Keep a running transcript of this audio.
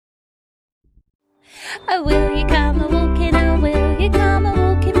Oh, will you come a-walking? Oh, will you come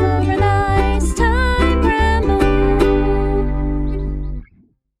a-walking for a nice time ramble?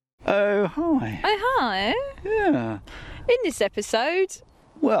 Oh, hi. Oh, hi. Yeah. In this episode...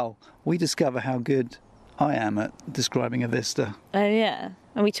 Well, we discover how good I am at describing a vista. Oh, yeah.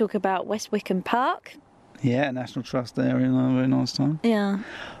 And we talk about West Wickham Park. Yeah, National Trust area, a very nice time. Yeah.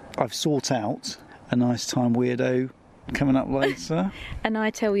 I've sought out a nice time weirdo coming up later. And I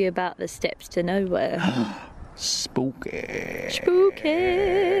tell you about the steps to nowhere. Spooky. Spooky.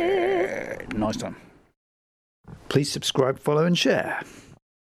 Nice time. Please subscribe, follow and share.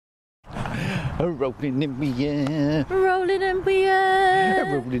 Rolling in the air. Rolling in the air.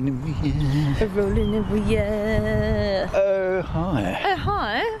 Rolling in the air. Rolling in the air. Oh, hi. Oh,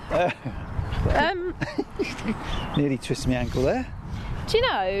 hi. Nearly twisted my ankle there. Do you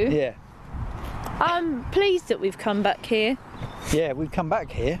know, Yeah. I'm pleased that we've come back here. Yeah, we've come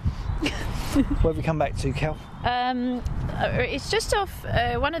back here. Where have we come back to, Cal? It's just off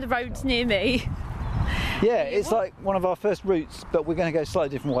one of the roads near me. Yeah, it's like one of our first routes, but we're going to go a slightly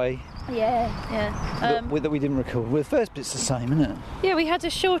different way Yeah. that we didn't record. Well, the first bit's the same, isn't it? Yeah, we had a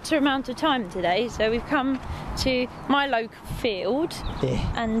shorter amount of time today, so we've come to my local field.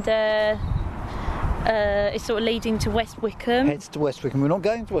 Yeah. And it's sort of leading to West Wickham. Heads to West Wickham. We're not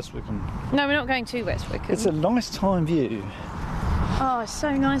going to West Wickham. No, we're not going to West Wickham. It's a nice time view. Oh, it's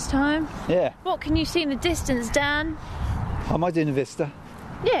so nice time. Yeah. What can you see in the distance, Dan? Am I doing a vista?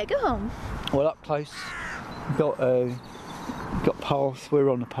 Yeah, go on. Well, up close. Got path. We're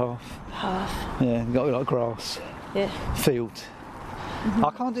on the path. Path. Yeah, we've got a lot of grass. Yeah. Field.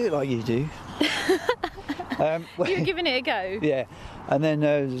 I can't do it like you do. You're giving it a go. Yeah, and then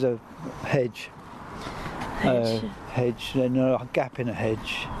there's a hedge. Hedge, then a gap in a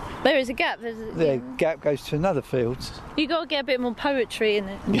hedge. There is a gap. The gap goes to another field. You got to get a bit more poetry in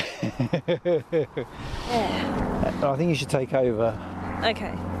it. Yeah. I think you should take over.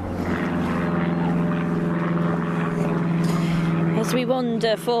 Okay. As we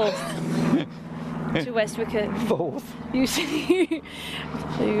wander forth to West Wickham, Fourth. you see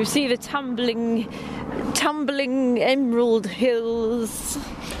the tumbling emerald hills,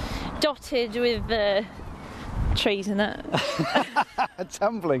 dotted with trees in it.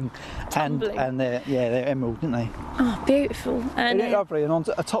 Tumbling. And they're emerald, aren't they? Oh, beautiful! And Isn't it lovely? And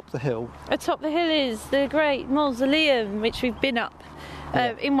atop the hill. atop the hill is the great mausoleum, which we've been up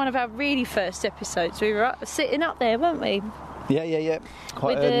in one of our really first episodes. We were sitting up there, weren't we? Yeah.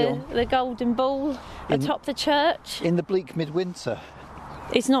 Quite With early on. the golden ball atop the church. In the bleak midwinter.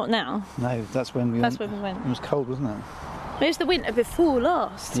 It's not now. No, that's when we That's went. when we went. It was cold, wasn't it? It was the winter before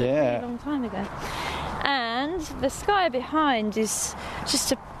last. Yeah. A really long time ago. And the sky behind is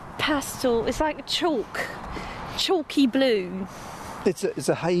just a pastel. It's like a chalky blue. It's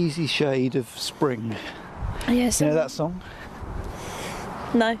a hazy shade of spring. Yes. You know that song?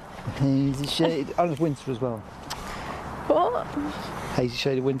 No. Hazy shade. Oh, it's winter as well. What? Hazy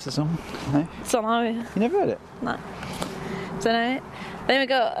shade of winter song. No, Don't know. you never heard it. No. Don't know. Then we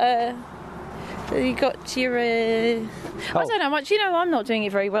got. You got your. I don't know much. You know, I'm not doing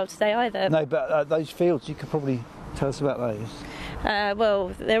it very well today either. No, but those fields, you could probably tell us about those. Well,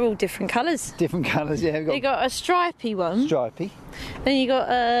 they're all different colours. Different colours, yeah. You got a stripy one. Stripy. Then you got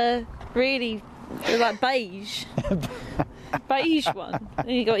a really like beige. Beige one. Then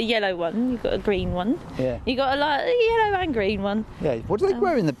you got a yellow one. You got a green one. Yeah. You got a yellow and green one. Yeah. What do they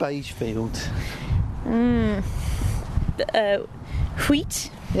grow in the beige field? Wheat.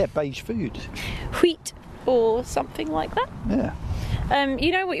 Yeah, beige food. Wheat or something like that. Yeah.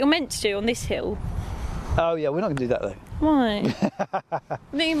 You know what you're meant to do on this hill? Oh yeah, we're not going to do that though. Why?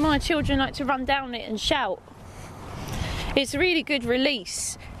 Me and my children like to run down it and shout. It's a really good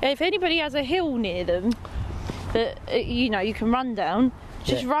release. If anybody has a hill near them that you know you can run down,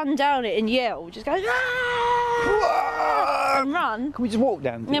 just run down it and yell. Just go "Ah!" and run. Can we just walk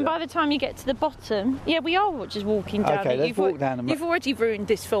down? And by the time you get to the bottom, yeah, we are just walking down. Okay, it. let's walk down and You've already ruined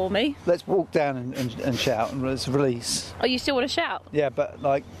this for me. Let's walk down and shout and let's release. Oh, you still want to shout? Yeah, but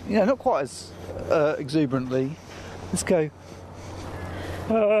like, you know, not quite as exuberantly. Let's go.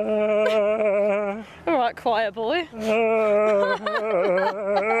 All right, quiet boy.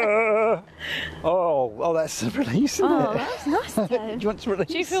 Oh, that's a release, isn't Oh, it? that's nice though. Do you want to release?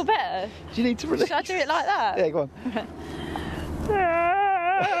 Do you feel better? Do you need to release? Should I do it like that? Yeah, go on.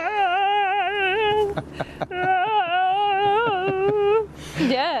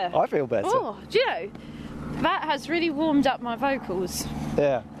 Yeah. I feel better. Oh, do you know, that has really warmed up my vocals.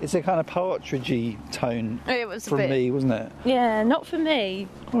 Yeah, it's a kind of partridgey tone It was a from bit. me, wasn't it? Yeah, not for me.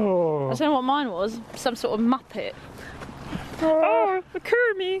 Oh. I don't know what mine was. Some sort of Muppet. Oh,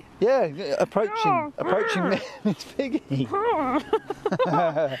 Kermie. Yeah, approaching Miss Piggy. Oh,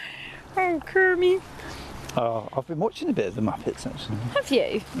 Kermie. Oh, I've been watching a bit of the Muppets actually. Have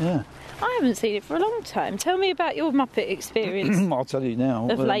you? Yeah. I haven't seen it for a long time. Tell me about your Muppet experience. I'll tell you now.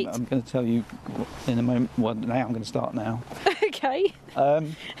 Of late. I'm going to tell you in a moment. Well, now I'm going to start now. Okay.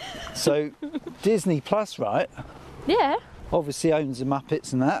 So, Disney Plus, right? Yeah. Obviously owns the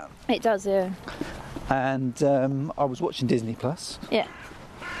Muppets and that. It does, yeah. And I was watching Disney Plus. Yeah.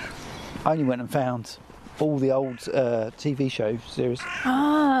 I only went and found all the old TV show series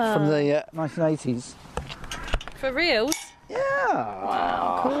Ah. from the 1980s. For reals? Yeah.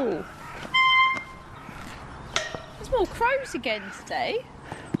 Wow, cool. There's more crows again today.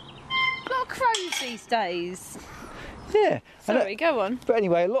 A lot of crows these days. Yeah. Sorry, go on. But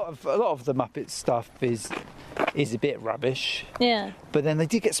anyway, a lot of the Muppets stuff is a bit rubbish. Yeah. But then they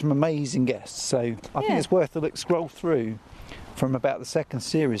did get some amazing guests, so I think it's worth a look. Scroll through from about the second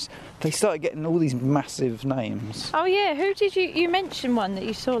series. They started getting all these massive names. Oh yeah, who did you mentioned one that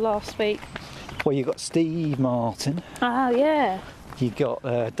you saw last week? Well, you got Steve Martin. Oh yeah. You got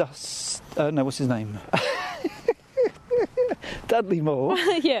what's his name? Dudley Moore.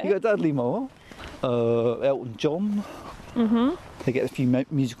 Yeah. You got Dudley Moore. Elton John. Mhm. They get a few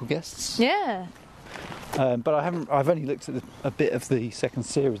musical guests. Yeah. But I've only looked at a bit of the second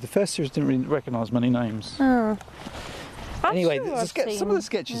series. The first series didn't really recognise many names. Oh. Anyway, Sure some of the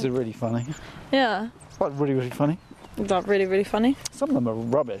sketches are really funny. Yeah. Like really, really funny. Like really, really funny. Some of them are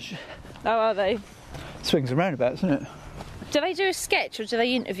rubbish. Oh, are they? Swings and roundabouts, isn't it? Do they do a sketch or do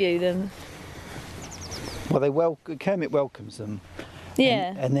they interview them? Well, Kermit welcomes them.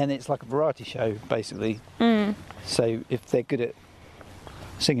 Yeah. And then it's like a variety show, basically. Mm. So if they're good at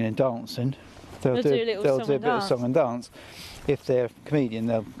singing and dancing, they'll do a a little bit of song and dance. If they're a comedian,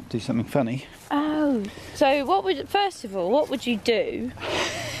 they'll do something funny. Oh. So first of all, what would you do?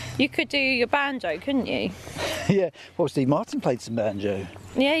 You could do your banjo, couldn't you? Yeah. Well, Steve Martin played some banjo.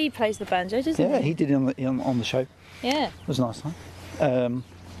 Yeah, he plays the banjo, doesn't Yeah, he? he did it on the show. Yeah. It was a nice time.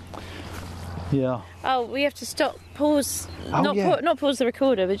 Yeah. Oh, we have to pause. Oh, Not pause the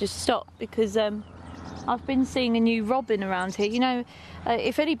recorder, but just stop because I've been seeing a new Robin around here. You know,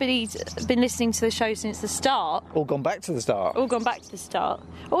 if anybody's been listening to the show since the start, All gone back to the start. all gone back to the start.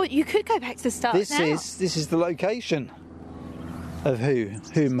 Or you could go back to the start This now. is the location of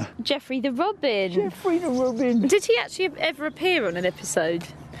whom? Jeffrey the Robin. Jeffrey the Robin. Did he actually ever appear on an episode?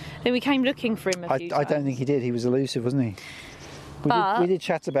 Then we came looking for him a few I times. don't think he did. He was elusive, wasn't he? We did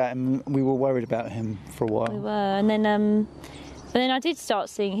chat about him. We were worried about him for a while. We were, and then I did start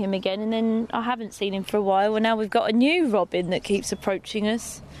seeing him again, and then I haven't seen him for a while. And now we've got a new Robin that keeps approaching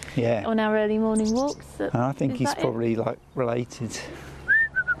us Yeah. on our early morning walks. And I think Is he's that it? probably like related.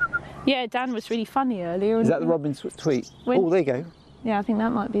 Yeah, Dan was really funny earlier. Is wasn't that the he? Robin tweet? When- Oh, there you go. Yeah, I think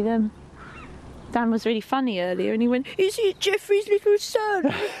that might be them. Dan was really funny earlier, and he went, "Is it Jeffrey's little son?"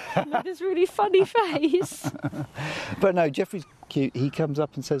 With this really funny face. But no, Jeffrey's cute. He comes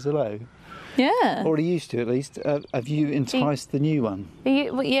up and says hello. Yeah. Or he used to, at least. Have you enticed the new one?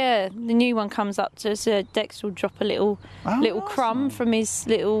 Yeah, the new one comes up to us. Dexter will drop a little Oh, crumb awesome. from his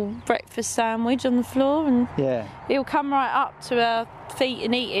little breakfast sandwich on the floor, and Yeah. he'll come right up to our feet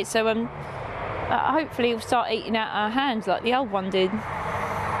and eat it. So hopefully he'll start eating out our hands like the old one did.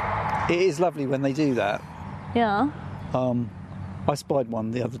 It is lovely when they do that. Yeah. I spied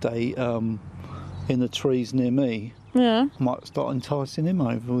one the other day in the trees near me. Yeah. I might start enticing him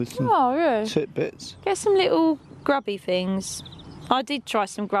over with some Oh, yeah. tidbits. Get some little grubby things. I did try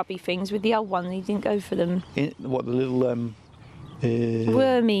some grubby things with the old one. He didn't go for them. The little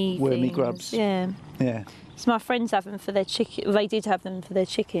Wormy things. grubs. Yeah. Yeah, So my friends have them for their chicken. They did have them for their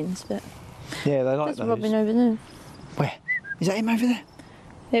chickens, but yeah, they like that's those. Robin over there. Where is that? Him over there?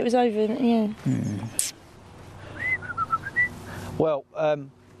 It was over, yeah. Well,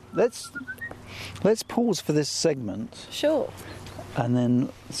 let's pause for this segment Sure. and then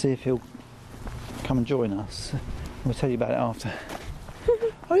see if he'll come and join us. We'll tell you about it after.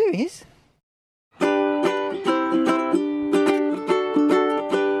 Oh, here he is.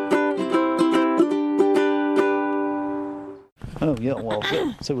 Oh yeah, well,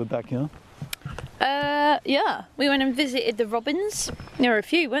 so we're back here. Yeah. We went and visited the Robins. There were a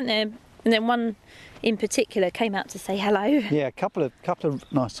few, weren't there? And then one in particular came out to say hello. Yeah, a couple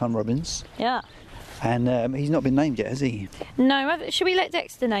of nice time Robins, Yeah. and he's not been named yet, has he? No, should we let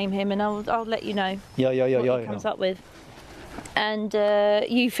Dexter name him and I'll let you know Yeah. what he comes up with. And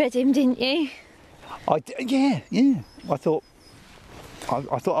you fed him, didn't you? Yeah. I thought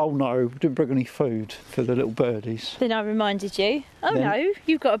I thought, oh no, didn't bring any food for the little birdies. Then I reminded you, oh Then- no,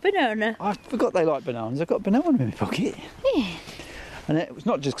 you've got a banana. I forgot they like bananas. I've got a banana in my pocket. Yeah. And it was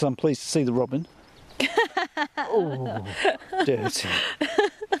not just because I'm pleased to see the robin. Oh, dirty.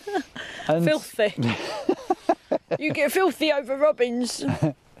 And Filthy. You get filthy over robins.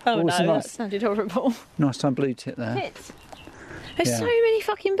 Oh no, Also that nice. sounded horrible. nice time blue tit there. There's Yeah. so many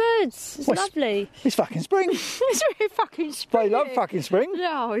fucking birds. It's Well, it's- lovely. It's fucking spring. It's really fucking They spring. love fucking spring.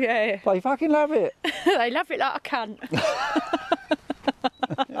 Oh yeah. They fucking love it. They love it like a cunt.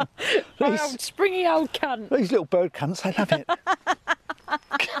 My These, old springy old cunt. these little bird cunts, they love it.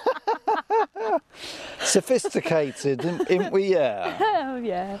 Sophisticated, ain't we? Yeah. Oh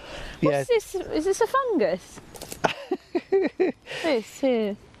yeah. Yeah. What's this? Is this a fungus? This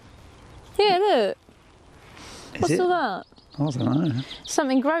here. Yeah, look. Is What's it? all that? I don't know.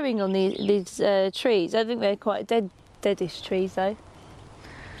 Something growing on these trees. I think they're quite deadish trees though.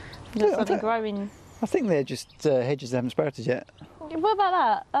 Yeah, There's I something don't- growing. I think they're just hedges they haven't sprouted yet. What about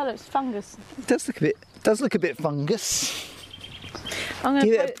that? That looks fungus. It does look a bit fungus. I'm going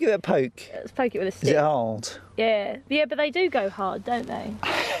to Give it a poke. let's poke it with a Is stick. it hard? Yeah, but they do go hard, don't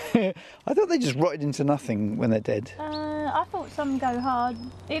they? I thought they just rotted into nothing when they're dead. I thought some go hard.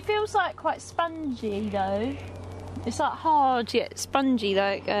 It feels like quite spongy though. It's like hard yet spongy,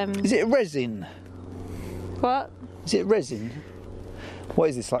 like Is it resin? what? Is it resin? What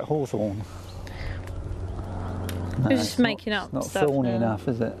is this, like hawthorn? No, We're just it's not- making up It's not stuff thorny now. enough,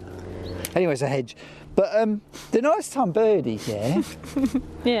 is it? Anyway, it's a hedge. But the nice time birdies, yeah,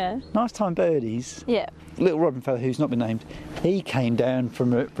 Yeah, nice time birdies. yeah, Little robin fella who's not been named, he came down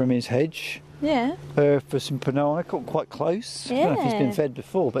from his hedge yeah. for some banana. Got quite close. I don't know if he's been Yeah. fed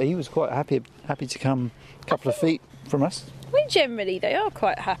before, but he was quite happy to come a couple of feet from us. I mean, generally they are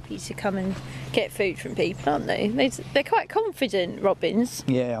quite happy to come and get food from people, aren't they? They're quite confident, robins.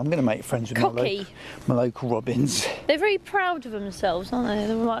 Yeah, I'm going to make friends with Cocky. my local robins. They're very proud of themselves, aren't they?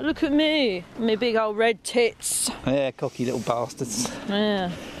 They're like, look at me, my big old red tits. Yeah, cocky little bastards. Yeah.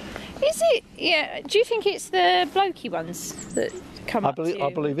 Is it? Yeah. Do you think it's the blokey ones that come up to you?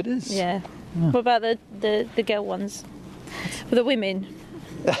 I believe it is. Yeah. What about the girl ones? Or the women?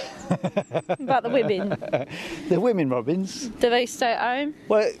 What about the women? The women robins. Do they stay at home?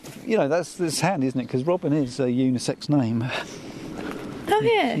 Well, you know, that's handy, isn't it? Because Robin is a unisex name. Oh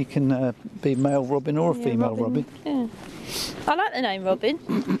yeah. You can be male Robin or a Yeah, female Robin. Yeah. I like the name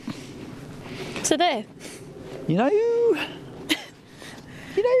Robin. So there. You know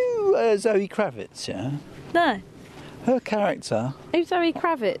Zoe Kravitz, yeah? No. Her character, Who's Zoe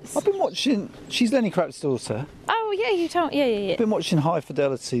Kravitz? I've been watching, she's Lenny Kravitz's daughter. Oh yeah, you told. Yeah. I've been watching High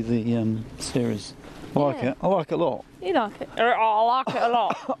Fidelity, the series. I like Yeah. it. I like it a lot. You like it? I like it a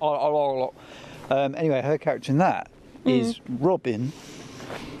lot. I like it a lot. Anyway, her character in that is Robin,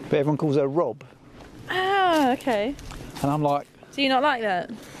 but everyone calls her Rob. Oh, okay. And I'm like, Do you not like that?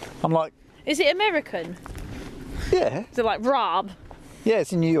 Is it American? yeah, Is it like Rob? yeah,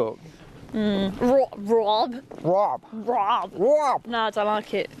 it's in New York. Rob? Rob. Rob? No, I don't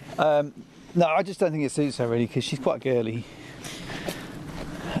like it. No, I just don't think it suits her really because she's quite girly.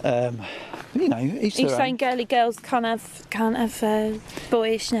 You know, each Are you their saying own. girly girls can't have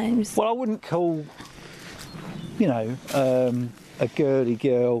boyish names? Well, I wouldn't call, you know, a girly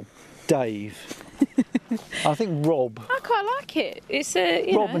girl Dave. I think Rob. I quite like it. It's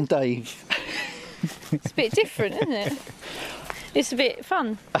Rob and Dave. it's a bit different, isn't it? It's a bit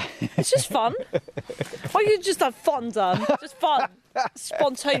fun. It's just fun. Why you just have fun, Dan? Just fun,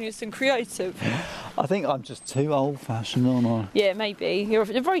 spontaneous and creative. I think I'm just too old-fashioned, aren't I? Yeah, maybe you're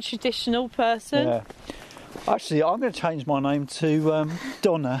a very traditional person. Yeah. Actually, I'm going to change my name to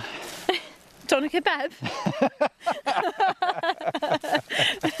Donna. Donna Kebab.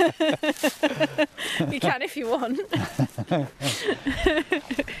 You can if you want.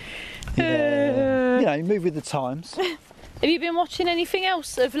 Yeah. You know, move with the times. Have you been watching anything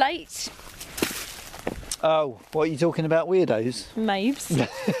else of late? Oh, what are you talking about, weirdos? Mabes.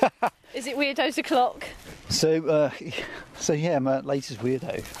 Is it Weirdos O'Clock? So yeah, my latest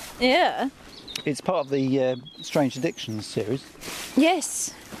weirdo. Yeah. It's part of the Strange Addictions series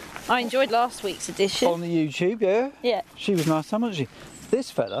Yes. I enjoyed last week's edition. on the YouTube. Yeah, Yeah. she was nice. How much? This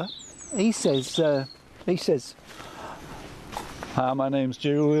fella, he says, "Hi, my name's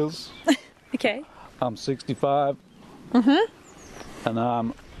Julius. Okay. I'm 65, and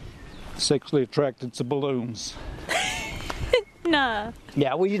I'm sexually attracted to balloons." Nah.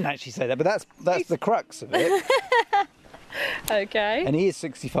 Yeah, well, you didn't actually say that, but that's the crux of it. Okay. And he is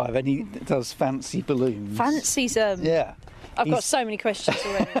 65, and he does fancy balloons. Fancies them. Yeah. I've got He's- so many questions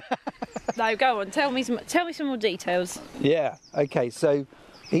already. No, go on. Tell me some more details. Yeah. Okay. So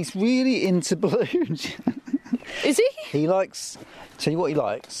he's really into balloons. Is he? He likes. Tell you what he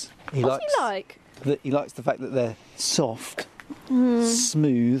likes. What's he like? He likes the fact that they're soft,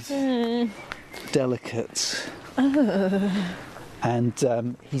 smooth, delicate, and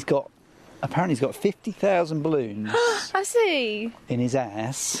he's got 50,000 balloons I see. in his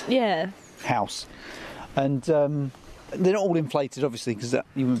ass Yeah. house, and they're not all inflated, obviously, because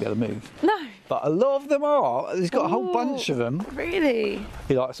you wouldn't be able to move. No. But a lot of them are. He's got a whole Ooh. bunch of them. Really?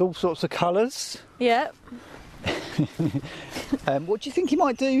 He likes all sorts of colours. Yep. What do you think he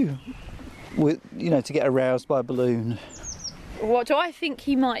might do with, to get aroused by a balloon? What do I think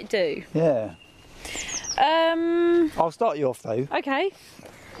he might do? Yeah. I'll start you off though. Okay.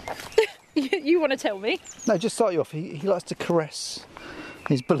 You want to tell me? No, just start you off. He likes to caress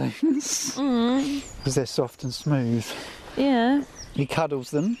his balloons because they're soft and smooth. Yeah. He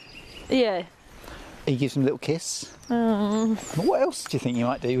cuddles them. Yeah. He gives them a little kiss. What else do you think you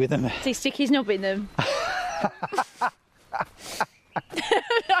might do with them? Does he stick his knob in them?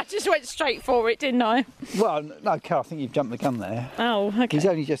 I just went straight for it, didn't I? Well, no, Carl, I think you've jumped the gun there. Oh, okay. He's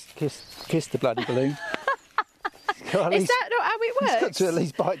only just kissed the bloody balloon. Is that not how it works? He's got to at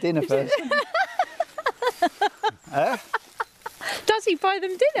least bite dinner first. Does he buy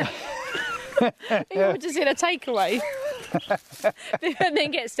them dinner? He orders in a takeaway and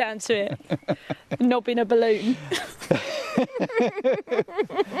then gets down to it. Knobbing a balloon.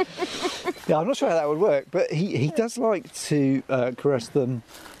 Yeah, I'm not sure how that would work, but he does like to caress them,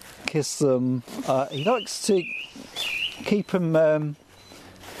 kiss them. He likes to keep them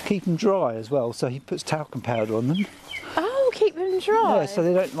dry as well, so he puts talcum powder on them. Oh, keep them dry. Yeah, so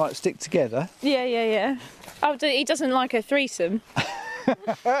they don't stick together. Yeah. Oh, he doesn't like a threesome.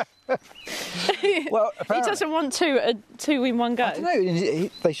 Well, He doesn't want two in one go. I don't know.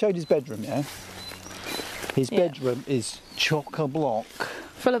 They showed his bedroom. Yeah, his bedroom is chock-a-block,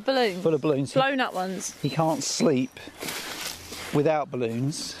 Full of balloons. full of balloons. Blown up ones. He can't sleep without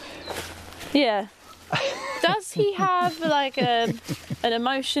balloons. Yeah. Does he have like an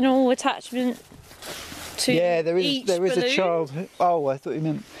emotional attachment to Yeah, there each is a balloon? child. Oh, I thought you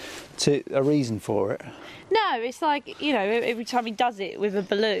meant a reason for it. No, it's like, every time he does it with a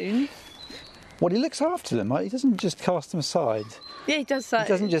balloon. Well, he looks after them. Right? He doesn't just cast them aside. Yeah, he does that.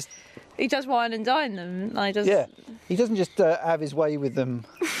 He doesn't just. He does wine and dine them. Like, does, Yeah, he doesn't just have his way with them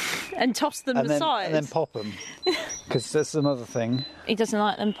and toss them and aside. then pop them. Because that's another thing. He doesn't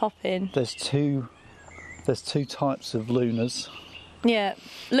like them popping. There's two types of lunars. Yeah.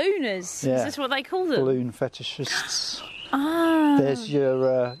 Lunars. Yeah. Is this what they call them? Balloon fetishists. Ah. There's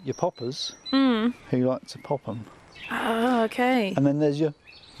your poppers who like to pop them, Oh, okay. and then there's your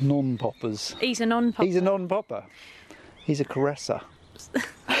non-poppers. He's a non-popper. He's a non-popper. He's a caresser.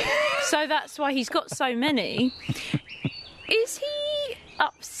 So that's why he's got so many. Is he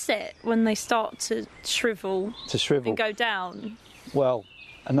upset when they start to shrivel To shrivel. and go down? Well,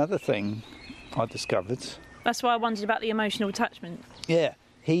 another thing I discovered. That's why I wondered about the emotional attachment. Yeah,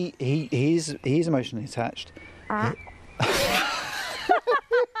 he is emotionally attached.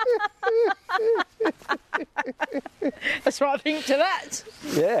 That's what I think to that.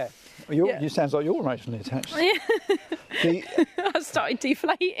 Yeah. Yeah. You sounds like you're emotionally attached. Yeah. The- I started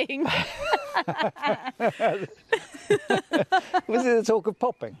deflating. was it the talk of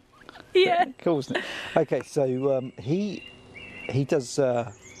popping? Yeah. Cool, isn't it? Okay, so he does.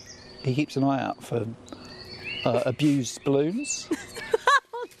 He keeps an eye out for abused balloons,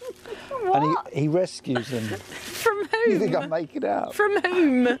 and he rescues them. From You think whom? I'm making it out? From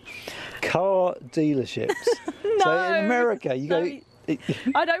whom? Car dealerships. So in No. America, you go.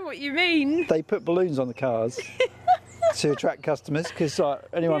 I know what you mean. They put balloons on the cars to attract customers because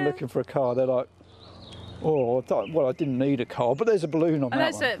anyone Yeah. looking for a car, they're like, "Oh, I didn't need a car, but there's a balloon on And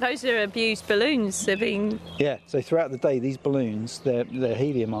that one." those are abused balloons. They're being. Yeah. So throughout the day, these balloons they're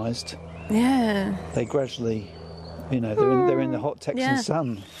heliumized. Yeah. They gradually, they're in the hot Texan Yeah.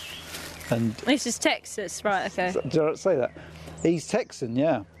 sun. And This is Texas, right? Okay. did I say that? He's Texan,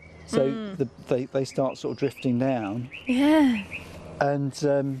 yeah. So they start sort of drifting down, Yeah.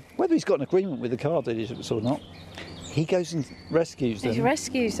 and whether he's got an agreement with the car dealerships or not, he goes and rescues them, He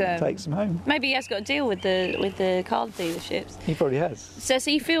rescues them. takes them home. Maybe he has got a deal with the car dealerships. He probably has. So does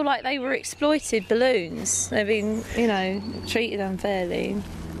he feel like they were exploited balloons? They've been, treated unfairly.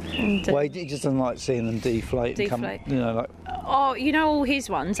 And, Well, he just doesn't like seeing them deflate. And come, Deflate. like. oh, all his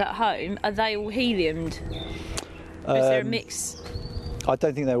ones at home, are they all heliumed? Or is there a mix? I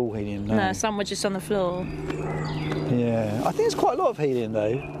don't think they're all helium. No, some were just on the floor. Yeah, I think there's quite a lot of helium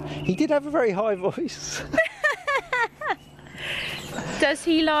though. He did have a very high voice. Does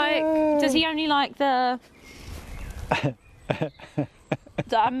he like? Does he only like the?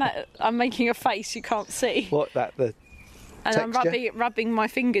 I'm making a face you can't see, What that the and I'm texture? rubbing my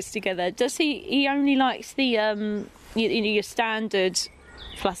fingers together. Does he? He only likes the your standard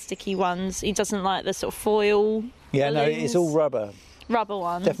plasticky ones. He doesn't like the sort of foil. Yeah, no, it's all rubber. Rubber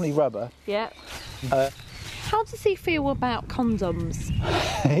ones. Definitely rubber. Yeah. How does he feel about condoms?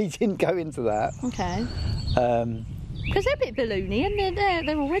 He didn't go into that. Okay. Because they're a bit balloony and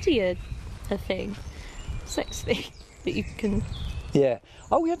they're already a thing. Sex thing that you can... Yeah.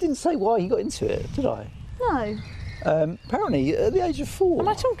 Oh, I didn't say why he got into it, did I? No. Apparently, at the age of 4. Am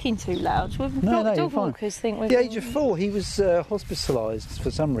I talking too loud? No, you're Dog fine. walkers think we're... At the age of 4, he was hospitalised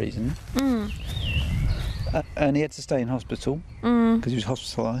for some reason. And he had to stay in hospital because he was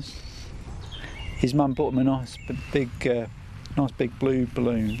hospitalised. His mum bought him a nice big blue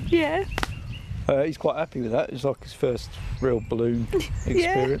balloon. Yeah. He's quite happy with that. It's like his first real balloon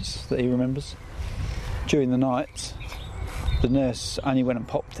experience that he remembers. During the night, the nurse only went and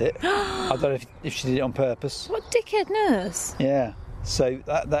popped it. I don't know if she did it on purpose. What dickhead nurse? Yeah. So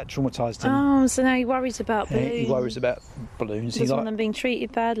that traumatised him. Oh, so now he worries about balloons. He worries about balloons. Doesn't want them being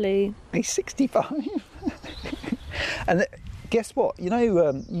treated badly. He's 65. And guess what? You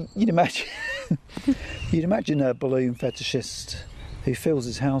know, you'd imagine a balloon fetishist who fills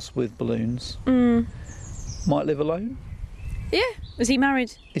his house with balloons might live alone. Yeah. Was he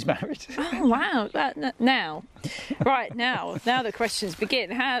married? He's married. Oh wow! Now the questions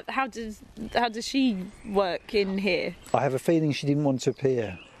begin. How does she work in here? I have a feeling she didn't want to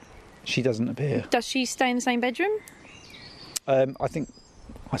appear. She doesn't appear. Does she stay in the same bedroom?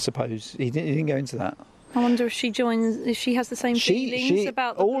 I suppose he didn't go into that. I wonder if she joins. If she has the same feelings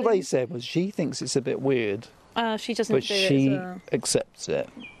about the all they balloons? said was she thinks it's a bit weird, She doesn't but do it she as well. accepts it.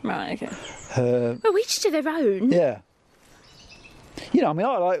 Right. Okay. Her, Well, each to their own. yeah. You know, I mean,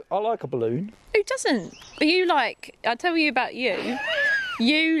 I like a balloon. Who doesn't? You like? I'll tell you about you.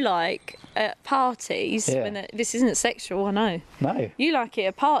 You like at parties Yeah. when this isn't sexual. I know. No, You like it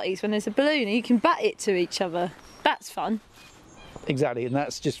at parties when there's a balloon and you can bat it to each other. That's fun. exactly, and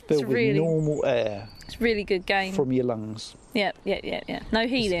that's just filled with really- normal air It's a really good game. from your lungs. Yeah. No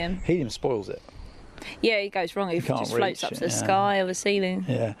helium. Helium spoils it. Yeah, it goes wrong. It can't just floats reach up it, to the yeah. sky or the ceiling.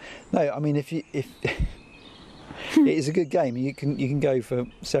 Yeah. No, I mean, if it is a good game. You can go for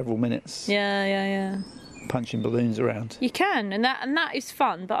several minutes Yeah. punching balloons around. You can, and that is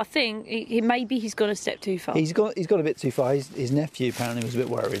fun. But I think maybe he's gone a step too far. He's got a bit too far. His nephew apparently was a bit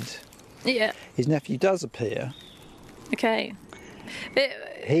worried. Yeah. His nephew does appear. Okay. But,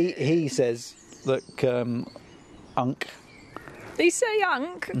 He says, look, Unk. did he say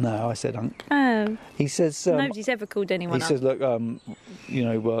Unk? No, I said Unk. Oh, He says. nobody's ever called anyone He Unk. says, look,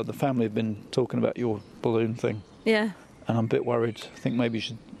 the family have been talking about your balloon thing, Yeah. and I'm a bit worried. I think maybe you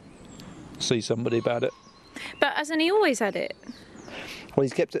should see somebody about it. But hasn't he always had it? Well,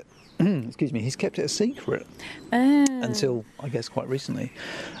 he's kept it. Excuse me. He's kept it a secret Oh. until I guess quite recently,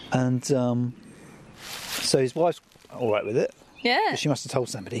 and so his wife's all right with it. Yeah. But she must have told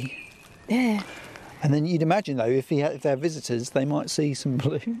somebody. Yeah. And then you'd imagine though, if they have visitors, they might see some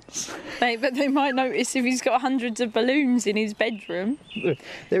balloons. But they might notice if he's got hundreds of balloons in his bedroom.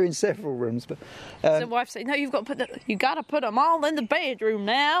 They're in several rooms, but The wife say, "No, you got to put them all in the bedroom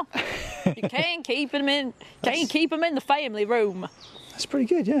now. You can't keep them in the family room." that's pretty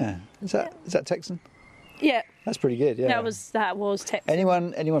good. Yeah, is that Texan? Yeah, That's pretty good. Yeah, that was Texan.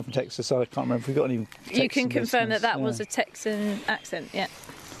 anyone from Texas. I can't remember if we got any. You can Texan confirm listeners, that yeah. was a Texan accent. Yeah.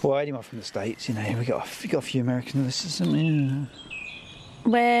 Well, anyone from the States, we got a few American listeners, haven't we?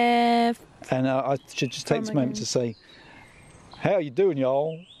 Where? And I should just take this From moment again. to say, how you doing,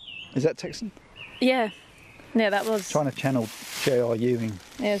 y'all? Is that Texan? Yeah. Yeah, that was. Trying to channel J.R. Ewing.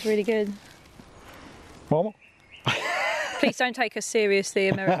 Yeah, it was really good. Mama? Please don't take us seriously,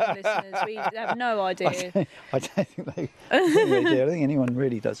 American listeners. We have no idea. I don't think they do. I don't think anyone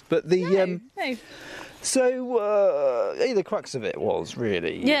really does. But the No. so the crux of it was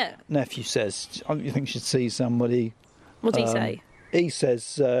really. Yeah. Nephew says, you think you should see somebody. What did he say? He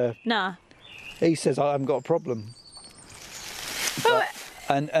says, Nah. I haven't got a problem. Oh,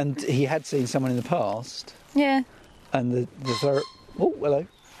 And he had seen someone in the past, yeah. and the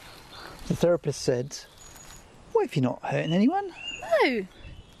therapist said, "What if you're not hurting anyone? No. You're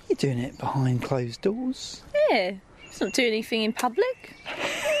doing it behind closed doors. Yeah. He's not doing anything in public.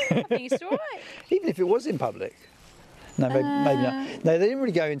 I think it's all right. Even if it was in public." No, maybe not. No, they didn't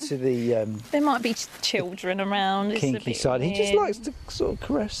really go into the There might be children around. It's a kinky bit side. He just weird. likes to sort of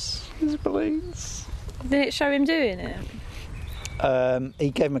caress his balloons. Did it show him doing it?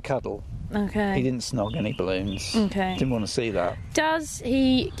 He gave him a cuddle. Okay. He didn't snog any balloons. Okay. Didn't want to see that. Does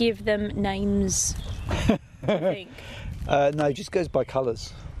he give them names? I think No, he just goes by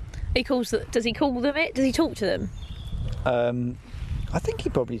colours. Does he call them it? Does he talk to them? I think he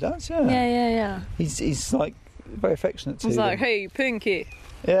probably does. Yeah. Yeah. He's like very affectionate to He's them. like, hey, Pinky.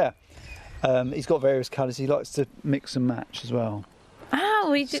 Yeah. He's got various colours. He likes to mix and match as well.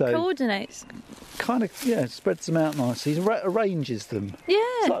 Oh, he So- coordinates. Kind of, yeah, spreads them out nicely. He arranges them. Yeah.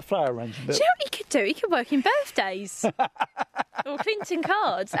 It's like flower arranging. Do But you know what he could do? He could work in birthdays or Clinton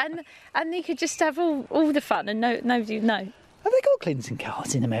cards, and he could just have all the fun, and nobody would know. have they got Clinton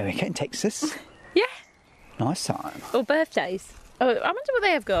cards in America, in Texas? Yeah, Nice time. or birthdays. Oh, I wonder what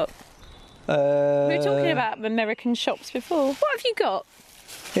they have got. We were talking about American shops before. What have you got?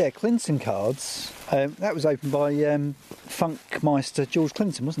 Yeah, Clinton cards. That was opened by Funkmeister George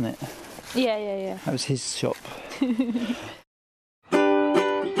Clinton, wasn't it? Yeah. That was his shop.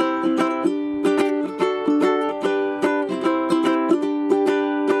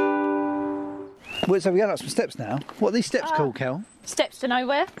 Well, so we're going up some steps now. What are these steps called, Cal? Steps to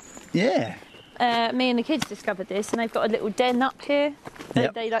nowhere. Yeah. Me and the kids discovered this, and they've got a little den up here.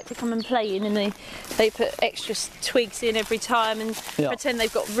 Yep. They like to come and play in, and they put extra twigs in every time and Yeah. pretend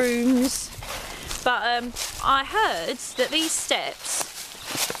they've got rooms. But I heard that these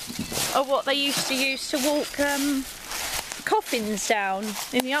steps are what they used to use to walk coffins down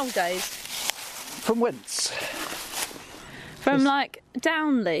in the old days. From whence? From like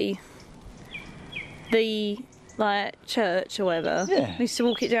Downley, the church or whatever. Yeah. They used to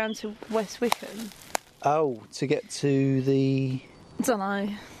walk it down to West Wickham. Oh, to get to the... I don't know.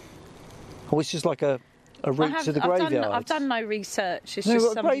 Oh, it's just like a route to the graveyard. I've done no research. It's No, just we've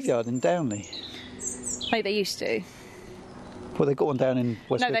got a somebody's- graveyard in Downley. Maybe they used to. Well, they've got one down in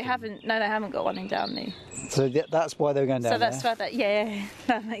West No, they Wickham. haven't. No, they haven't got one in Downley. So that's why they were going down So that's there. why that. Yeah,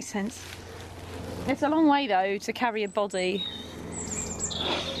 that makes sense. It's a long way though to carry a body.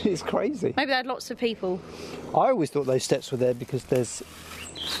 It's crazy. Maybe they had lots of people. I always thought those steps were there because there's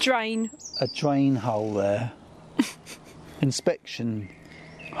Drain. a drain hole there. Inspection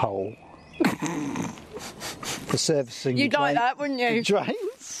hole. For servicing You'd the like drain- that, wouldn't you? the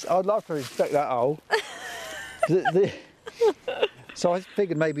drains. I'd love to inspect that hole. So I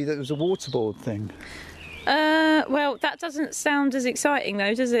figured maybe that it was a waterboard thing. Well, that doesn't sound as exciting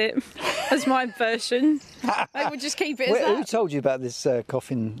though, does it? As my version. They would just keep it as Who that. told you about this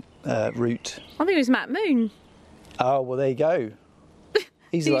coffin route? I think it was Matt Moon. Oh, well, there you go.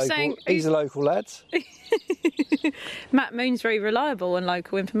 He's a Are you local. saying- He's a local lad. Matt Moon's very reliable on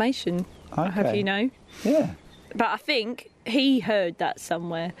local information. I hope Okay. you know. Yeah. But I think he heard that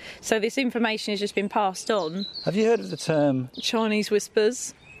somewhere. So this information has just been passed on. Have you heard of the term, Chinese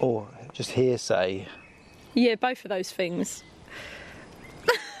whispers. or just hearsay? Yeah, both of those things.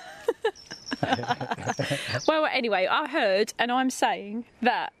 Well, anyway, I heard, and I'm saying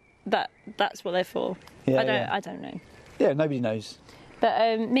that's what they're for. Yeah, I don't know. Yeah, nobody knows.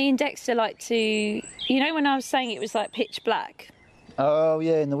 But me and Dexter like to, you know, when I was saying it was like pitch black Oh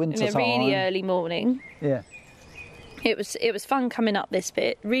yeah, in the winter in a time. really early morning. Yeah. It was fun coming up this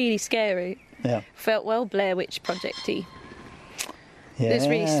bit. Really scary. Yeah. Felt well Blair Witch Project-y. Yeah. It was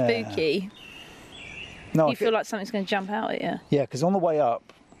really spooky. No, You feel like something's going to jump out at you. yeah, because on the way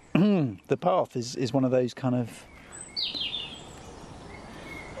up, the path is one of those kind of.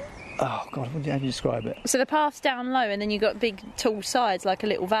 Oh God, how do you describe it? So the path's down low, and then you've got big tall sides like a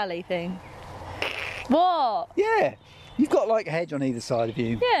little valley thing. What? Yeah, you've got like a hedge on either side of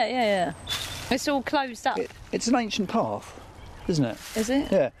you. Yeah. It's all closed up, It's an ancient path, isn't it? is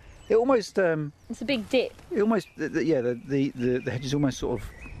it? Yeah. It almost, It's a big dip. the hedges almost sort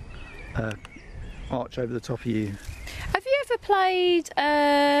of arch over the top of you. Have you ever played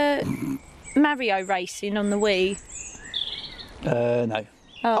Mario Racing on the Wii? No.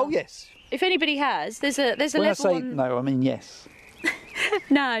 Oh yes. If anybody has, there's a When I level say on... no, I mean yes.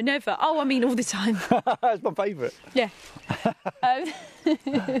 No, never. Oh, I mean all the time. That's my favourite. Yeah.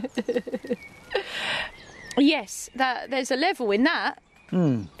 Yes, there's a level in that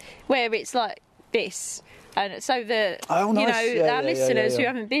where it's like this, and so Oh, nice. our Yeah, listeners who yeah.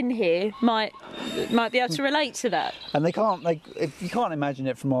 haven't been here might be able to relate to that. And if you can't imagine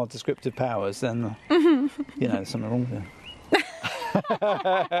it from our descriptive powers, then there's something wrong with it.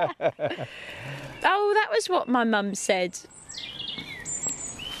 Oh, that was what my mum said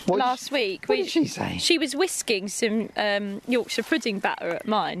What did last week. What did she say? She was whisking some Yorkshire pudding batter at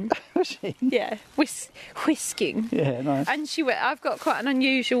mine. Was she? Yeah, whisking. Yeah, nice. And she went, I've got quite an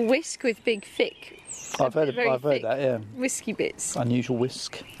unusual whisk with big, thick, I've heard very thick that. Yeah, whisky bits. unusual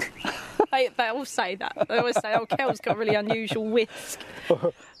whisk. They all say that. They always say, oh, Kel's got a really unusual whisk.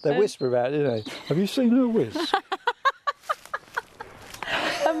 They whisper about it, don't they? Have you seen her whisk?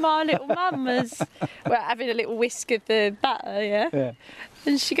 And my little mum was having a little whisk of the butter, Yeah.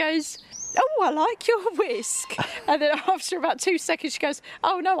 and she goes, "Oh, I like your whisk." And then after about 2 seconds, she goes,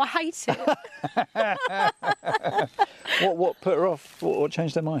 "Oh no, I hate it." What put her off? What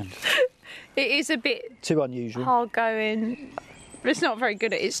changed her mind? It is a bit Too unusual. hard going. It's not very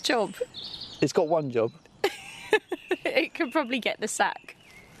good at its job. It's got one job. It could probably get the sack.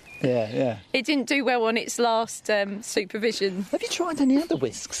 Yeah. It didn't do well on its last supervision. Have you tried any other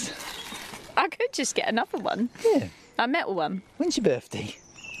whisks? I could just get another one. Yeah. A metal one. When's your birthday?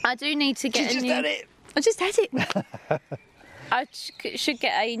 I do need to get You a just new... had it. I just had it. I should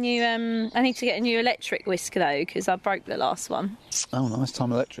get a new... I need to get a new electric whisk though, because I broke the last one. Oh, nice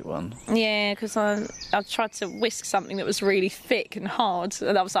time electric one. Yeah, because I tried to whisk something that was really thick and hard,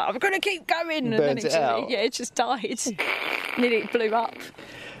 and I was like, I'm going to keep going. You And then burnt it out? it just died. Nearly it blew up.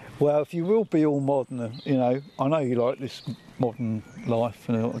 Well, if you will be all modern, you know, I know you like this modern life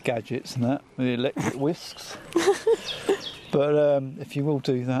and all the gadgets and that, the electric whisks. But if you will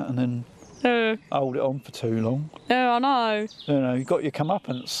do that and then hold it on for too long, I know. you know, you've got your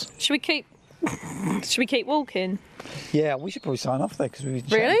comeuppance. Should we keep walking? Yeah, we should probably sign off there because we've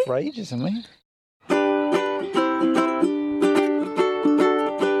been Really? chatting for ages, haven't we?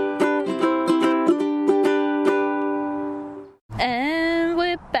 And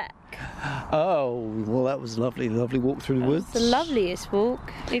we're back. Oh, well, that was lovely walk through the woods. It's the loveliest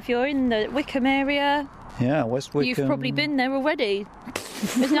walk. If you're in the Wickham area, Yeah, West Wickham. you've probably been there already.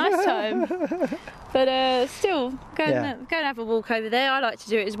 It's a nice time. But still, go and have a walk over there. I like to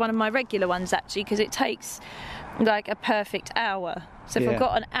do it as one of my regular ones actually, because it takes like a perfect hour. So if Yeah. I've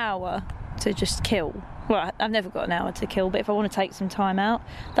got an hour to just kill, well, I've never got an hour to kill, but if I want to take some time out,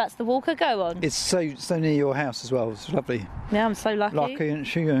 that's the walk I go on. It's so near your house as well. It's lovely. Yeah, I'm so lucky. Lucky, isn't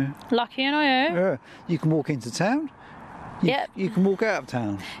she? Yeah. Lucky, and I am. Yeah. You can walk into town. Yep. You can walk out of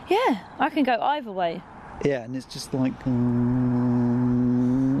town. Yeah, I can go either way. Yeah, and it's just like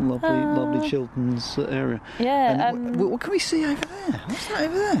lovely Chilterns area. Yeah. And what can we see over there? What's that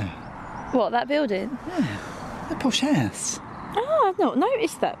over there? What, that building? A posh house. Oh, I've not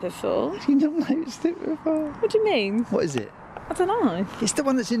noticed that before. You not noticed it before? What do you mean? What is it? I don't know. It's the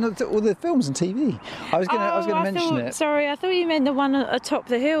one that's in all the films and TV. I was gonna mention it. Sorry, I thought you meant the one atop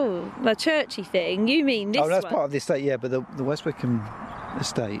the hill, the churchy thing. You mean this Oh, that's one? part of the estate, yeah. But the West Wickham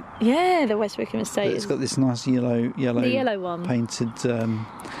estate. Yeah, the West Wickham estate. It's got this nice yellow the yellow one. painted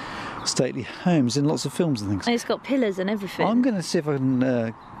stately homes in lots of films and things. And it's got pillars and everything. I'm going to see if I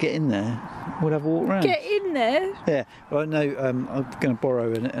can get in there. We'll have a walk around. Get in there. Yeah, well, no, I'm going to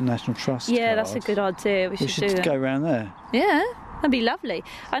borrow a National Trust Yeah, card. that's a good idea. We We should do should that. go around there. Yeah, that'd be lovely.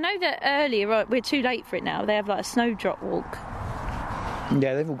 I know that earlier, right, we're too late for it now. They have like a snowdrop walk,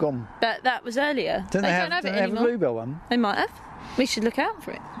 Yeah, they've all gone. but that was earlier. Don't they have it a anymore. Bluebell one? They might have. We should look out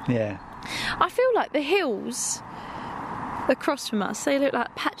for it. Yeah. I feel like the hills across from us, they look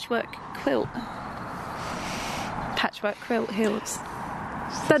like patchwork quilt hills,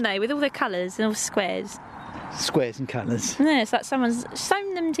 don't they, with all their colours and all squares. Squares and colours. Yeah, it's like someone's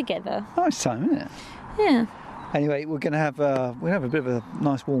sewn them together. Nice time, isn't it? Yeah. Anyway, we're going to have a bit of a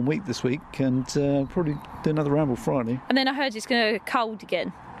nice warm week this week, and probably do another ramble Friday. And then I heard it's going to get cold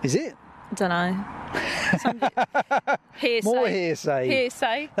again. Is it? I don't know. Hearsay. More hearsay.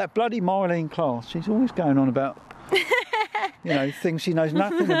 Hearsay. That bloody Marlene Class, she's always going on about, things she knows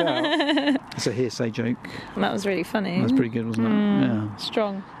nothing about. It's a hearsay joke. That was really funny. That's pretty good, wasn't it? Yeah.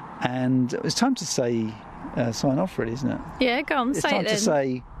 Strong. And it's time to say, sign off really, isn't it? Yeah, go on, It's say time it to then.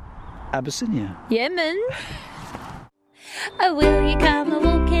 say Abyssinia. Yeah, man. Oh, will you come a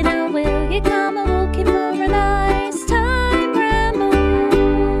walking? Oh, will you come a walking?